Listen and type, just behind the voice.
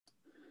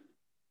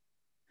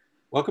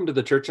Welcome to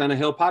the Church on a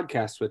Hill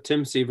podcast with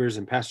Tim Sievers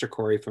and Pastor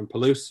Corey from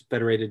Palouse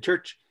Federated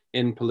Church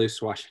in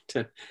Palouse,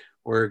 Washington.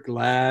 We're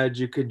glad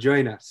you could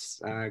join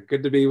us.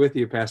 Good to be with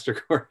you, Pastor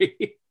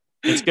Corey.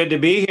 It's good to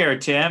be here,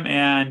 Tim.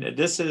 And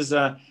this is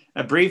a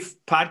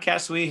brief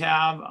podcast we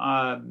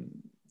have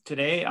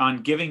today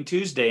on Giving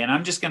Tuesday. And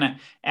I'm just going to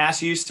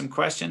ask you some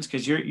questions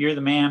because you're the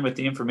man with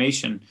the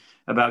information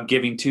about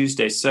Giving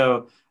Tuesday.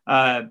 So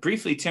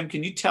briefly, Tim,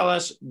 can you tell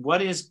us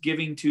what is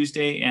Giving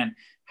Tuesday and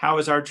how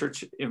is our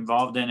church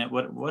involved in it?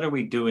 What are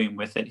we doing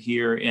with it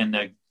here in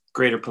the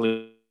greater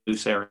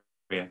Palouse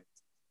area?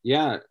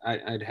 Yeah,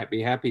 I'd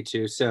be happy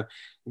to. So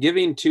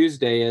Giving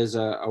Tuesday is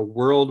a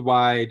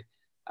worldwide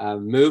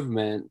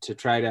movement to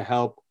try to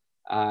help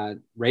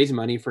raise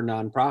money for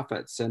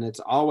nonprofits. And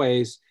it's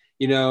always,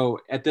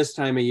 at this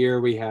time of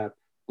year, we have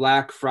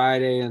Black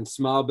Friday and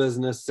Small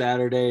Business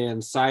Saturday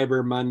and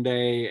Cyber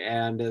Monday.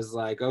 And is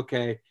like,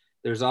 okay,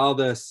 there's all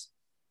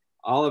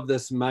of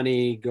this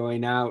money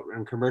going out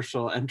in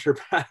commercial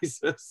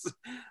enterprises.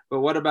 But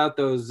what about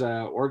those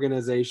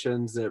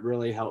organizations that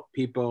really help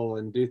people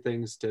and do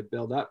things to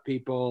build up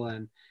people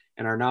and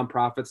our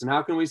nonprofits, and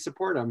how can we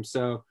support them?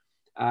 So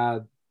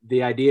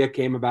the idea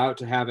came about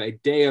to have a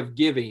day of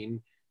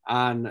giving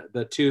on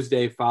the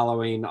Tuesday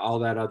following all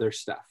that other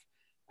stuff.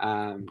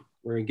 We're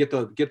going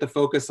to get the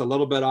focus a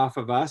little bit off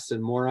of us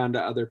and more onto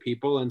other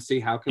people and see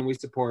how can we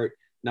support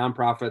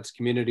nonprofits,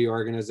 community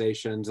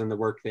organizations, and the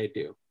work they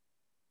do.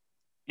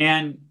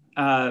 And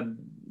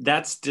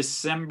that's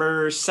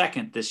December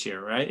 2nd this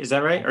year, right? Is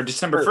that right? Or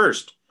December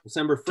 1st?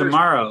 December 1st.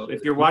 Tomorrow.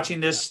 If you're watching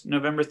this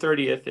November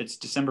 30th, it's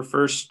December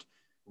 1st.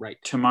 Right.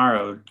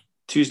 Tomorrow,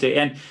 Tuesday.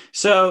 And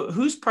so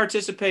who's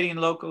participating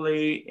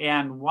locally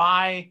and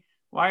why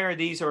are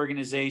these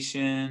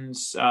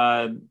organizations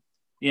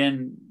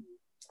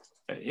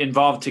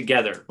involved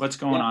together? What's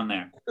going on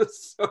there?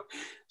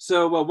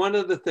 So well, one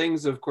of the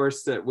things, of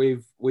course, that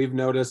we've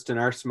noticed in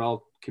our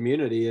small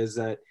community is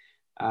that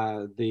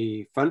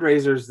the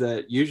fundraisers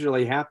that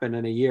usually happen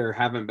in a year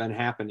haven't been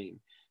happening.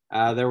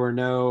 There were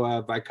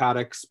no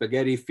Vicotic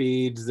spaghetti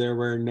feeds. There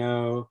were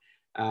no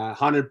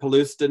Haunted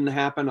Palouse didn't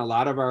happen. A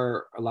lot of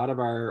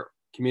our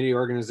community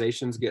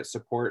organizations get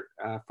support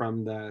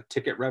from the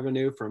ticket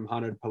revenue from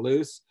Haunted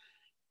Palouse.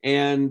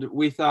 And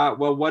we thought,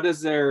 well,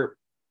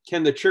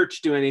 can the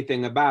church do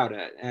anything about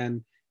it?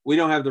 And we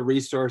don't have the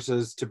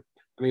resources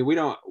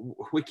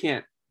we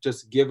can't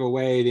just give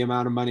away the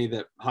amount of money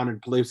that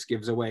Haunted Palouse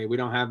gives away. We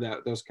don't have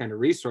those kind of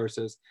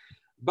resources,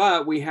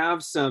 but we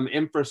have some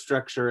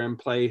infrastructure in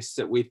place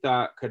that we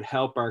thought could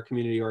help our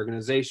community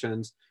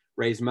organizations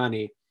raise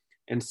money.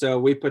 And so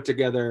we put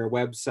together a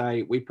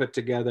website. We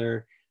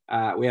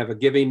have a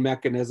giving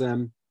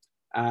mechanism.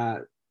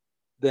 What's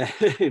the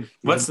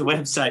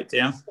website,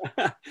 Tim?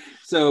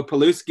 So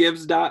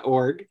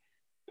PalouseGives.org,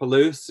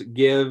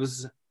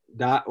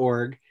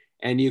 PalouseGives.org,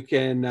 and you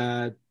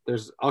can,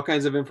 there's all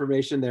kinds of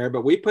information there,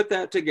 but we put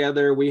that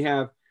together. We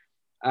have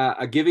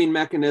a giving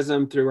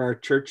mechanism through our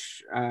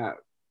church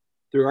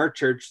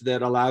that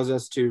allows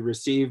us to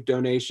receive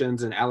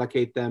donations and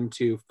allocate them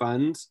to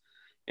funds.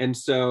 And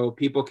so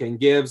people can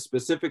give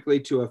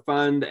specifically to a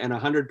fund, and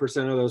 100%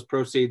 of those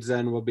proceeds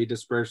then will be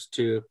dispersed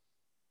to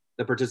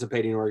the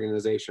participating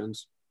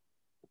organizations.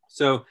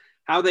 So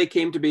how they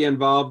came to be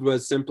involved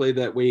was simply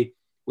that we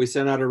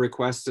sent out a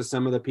request to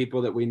some of the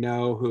people that we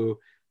know who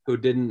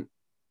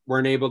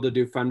weren't able to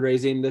do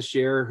fundraising this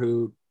year,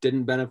 who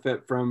didn't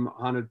benefit from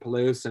Haunted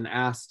Palouse, and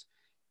asked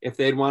if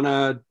they'd want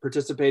to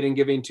participate in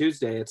Giving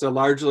Tuesday. It's a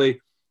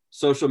largely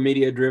social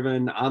media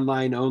driven,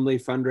 online only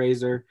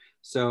fundraiser.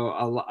 So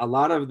a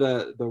lot of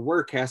the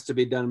work has to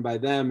be done by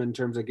them in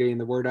terms of getting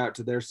the word out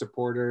to their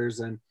supporters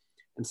and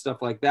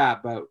stuff like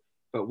that. But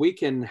we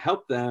can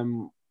help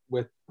them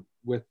with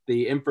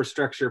the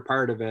infrastructure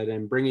part of it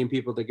and bringing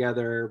people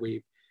together.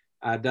 We've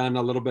done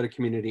a little bit of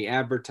community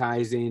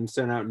advertising,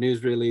 sent out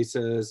news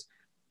releases,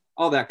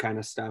 all that kind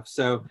of stuff.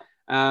 So,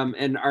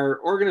 and our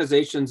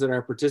organizations that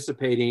are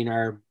participating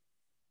are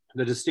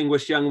the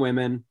Distinguished Young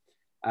Women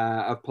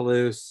of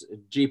Palouse,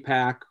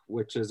 GPAC,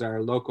 which is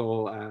our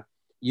local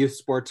youth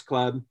sports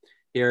club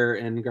here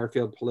in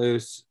Garfield,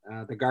 Palouse,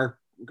 the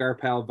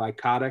Garpal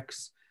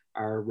Vicotics,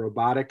 our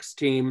robotics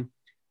team,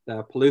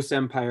 the Palouse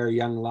Empire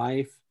Young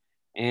Life,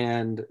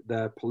 and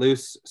the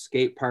Palouse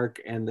Skate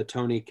Park and the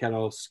Tony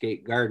Kettle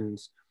Skate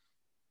Gardens.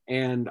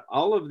 And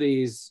all of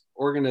these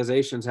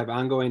organizations have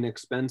ongoing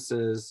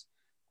expenses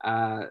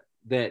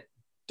that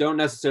don't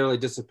necessarily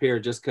disappear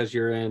just because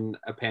you're in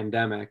a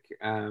pandemic.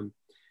 And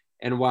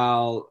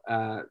while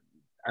the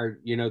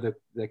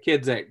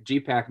kids at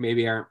GPAC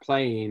maybe aren't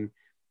playing,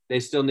 they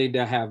still need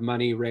to have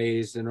money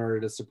raised in order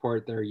to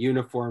support their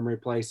uniform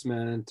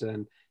replacement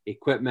and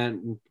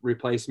equipment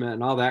replacement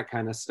and all that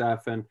kind of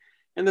stuff. And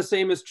the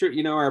same is true,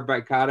 our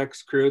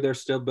Vicotics crew, they're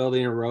still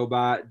building a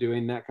robot,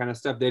 doing that kind of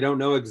stuff. They don't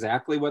know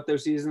exactly what their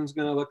season's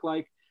going to look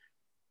like,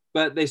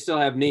 but they still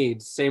have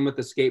needs. Same with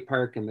the skate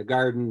park and the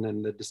garden,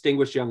 and the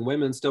Distinguished Young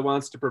Women still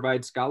wants to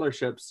provide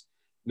scholarships.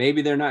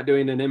 Maybe they're not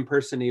doing an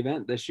in-person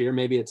event this year.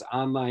 Maybe it's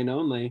online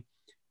only,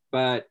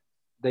 but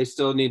they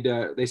still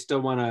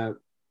want to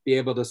be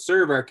able to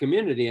serve our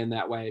community in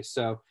that way.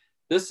 So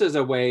this is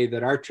a way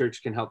that our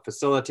church can help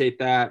facilitate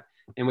that,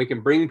 and we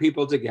can bring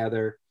people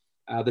together.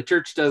 The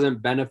church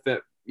doesn't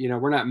benefit,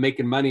 we're not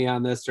making money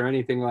on this or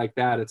anything like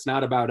that. It's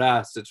not about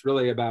us. It's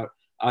really about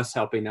us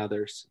helping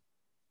others.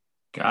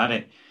 Got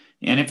it.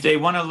 And if they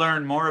want to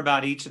learn more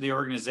about each of the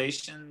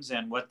organizations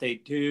and what they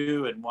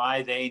do and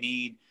why they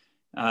need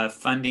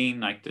funding,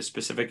 like the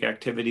specific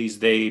activities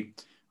they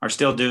are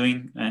still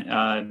doing,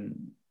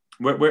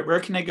 where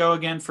can they go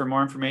again for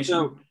more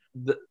information?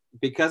 So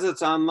because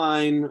it's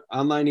online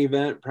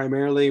event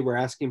primarily, we're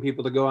asking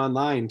people to go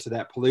online to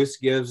that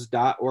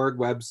PalouseGives.org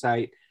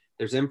website.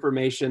 There's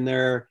information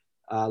there,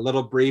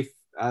 little brief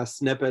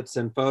snippets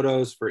and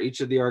photos for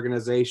each of the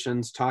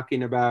organizations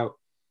talking about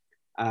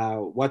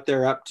what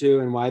they're up to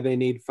and why they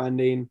need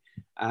funding.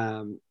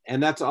 And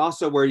that's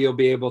also where you'll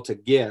be able to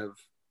give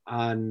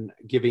on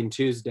Giving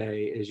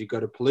Tuesday. Is you go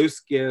to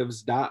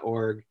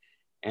PalouseGives.org,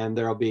 and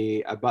there'll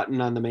be a button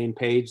on the main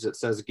page that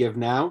says Give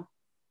Now.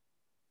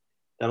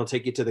 That'll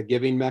take you to the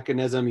giving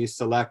mechanism. You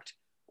select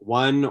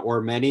one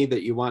or many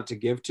that you want to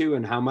give to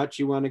and how much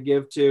you want to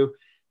give to,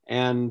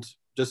 and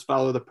just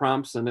follow the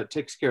prompts, and it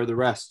takes care of the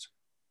rest.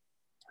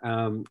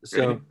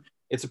 So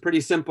it's a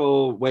pretty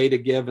simple way to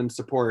give and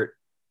support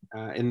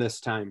in this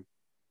time.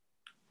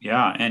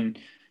 Yeah. And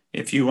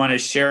if you want to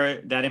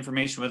share that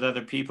information with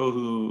other people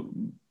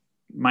who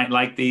might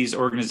like these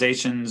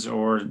organizations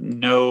or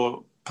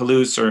know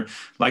Palouse or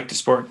like to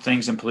support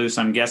things in Palouse,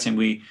 I'm guessing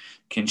we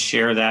can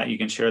share that. You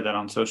can share that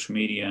on social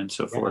media and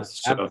so forth.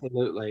 So.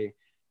 Absolutely.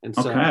 And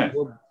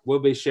so we'll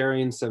be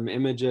sharing some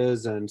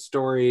images and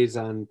stories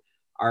on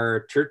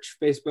our church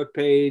Facebook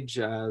page.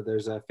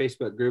 There's a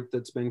Facebook group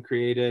that's been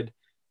created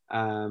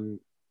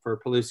for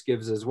Palouse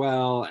Gives as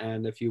well.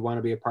 And if you want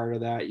to be a part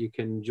of that, you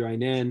can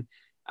join in.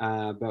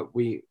 But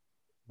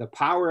the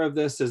power of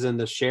this is in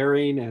the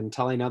sharing and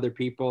telling other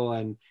people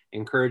and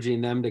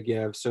encouraging them to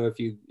give. So if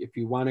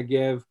you want to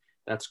give,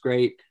 that's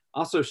great.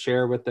 Also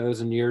share with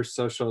those in your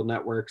social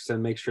networks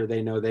and make sure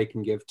they know they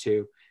can give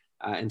too,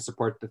 and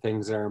support the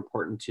things that are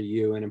important to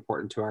you and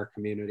important to our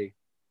community.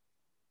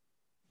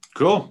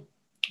 Cool.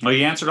 Well,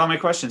 you answered all my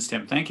questions,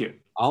 Tim. Thank you.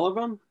 All of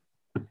them?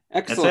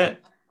 Excellent. That's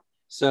it.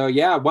 So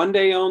yeah, one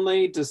day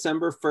only,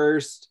 December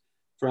 1st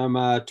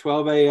from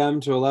 12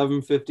 a.m. to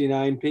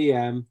 11:59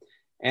 p.m.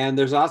 And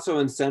there's also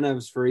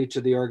incentives for each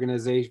of the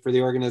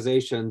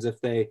organizations.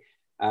 If they,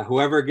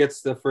 whoever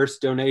gets the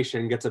first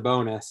donation gets a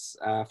bonus,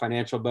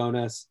 financial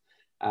bonus.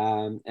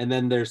 And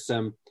then there's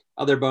some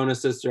other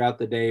bonuses throughout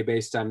the day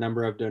based on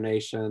number of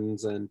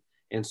donations and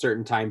in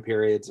certain time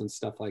periods and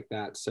stuff like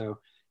that. So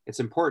it's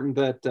important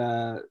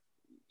that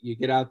you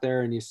get out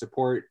there and you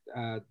support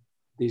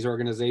these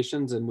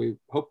organizations, and we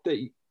hope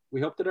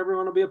that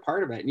everyone will be a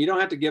part of it. And you don't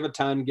have to give a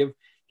ton, give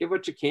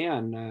what you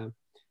can,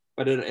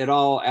 but it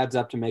all adds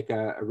up to make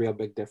a real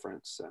big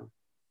difference. So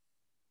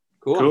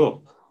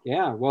cool.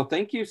 Yeah. Well,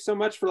 thank you so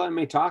much for letting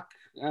me talk,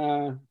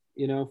 for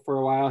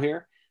a while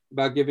here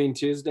about Giving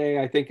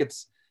Tuesday. I think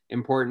it's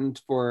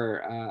important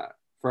for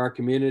our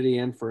community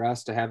and for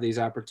us to have these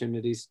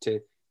opportunities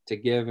to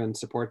give and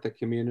support the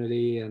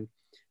community, and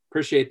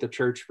appreciate the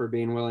church for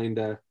being willing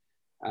to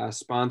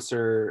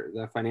sponsor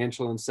the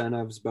financial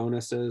incentives,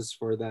 bonuses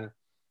for the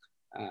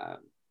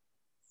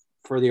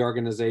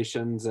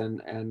organizations.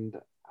 And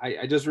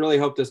I just really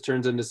hope this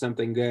turns into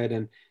something good,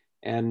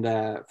 and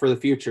for the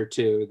future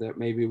too, that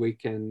maybe we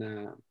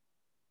can,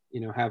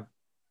 have,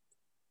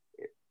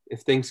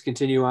 if things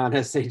continue on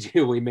as they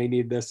do, we may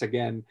need this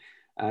again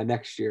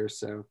next year.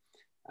 So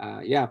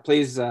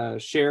please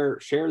share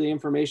the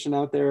information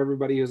out there,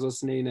 everybody who's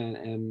listening,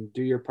 and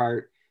do your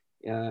part,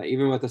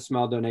 even with a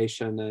small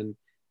donation,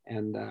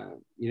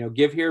 and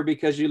give here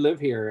because you live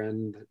here,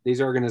 and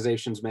these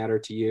organizations matter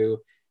to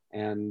you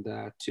and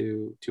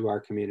to our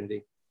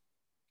community.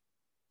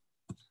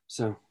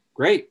 So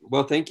great.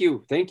 Well, thank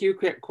you,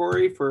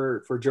 Corey,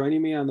 for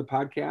joining me on the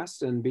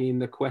podcast and being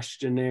the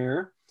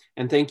questionnaire.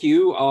 And thank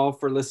you all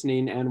for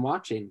listening and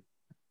watching.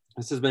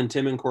 This has been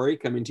Tim and Corey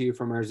coming to you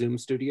from our Zoom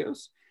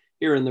studios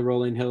here in the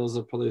rolling hills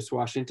of Palouse,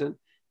 Washington.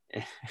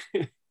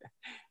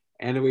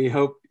 And we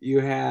hope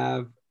you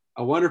have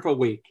a wonderful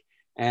week.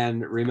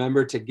 And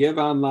remember to give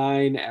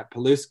online at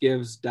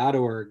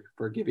PalouseGives.org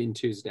for Giving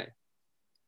Tuesday.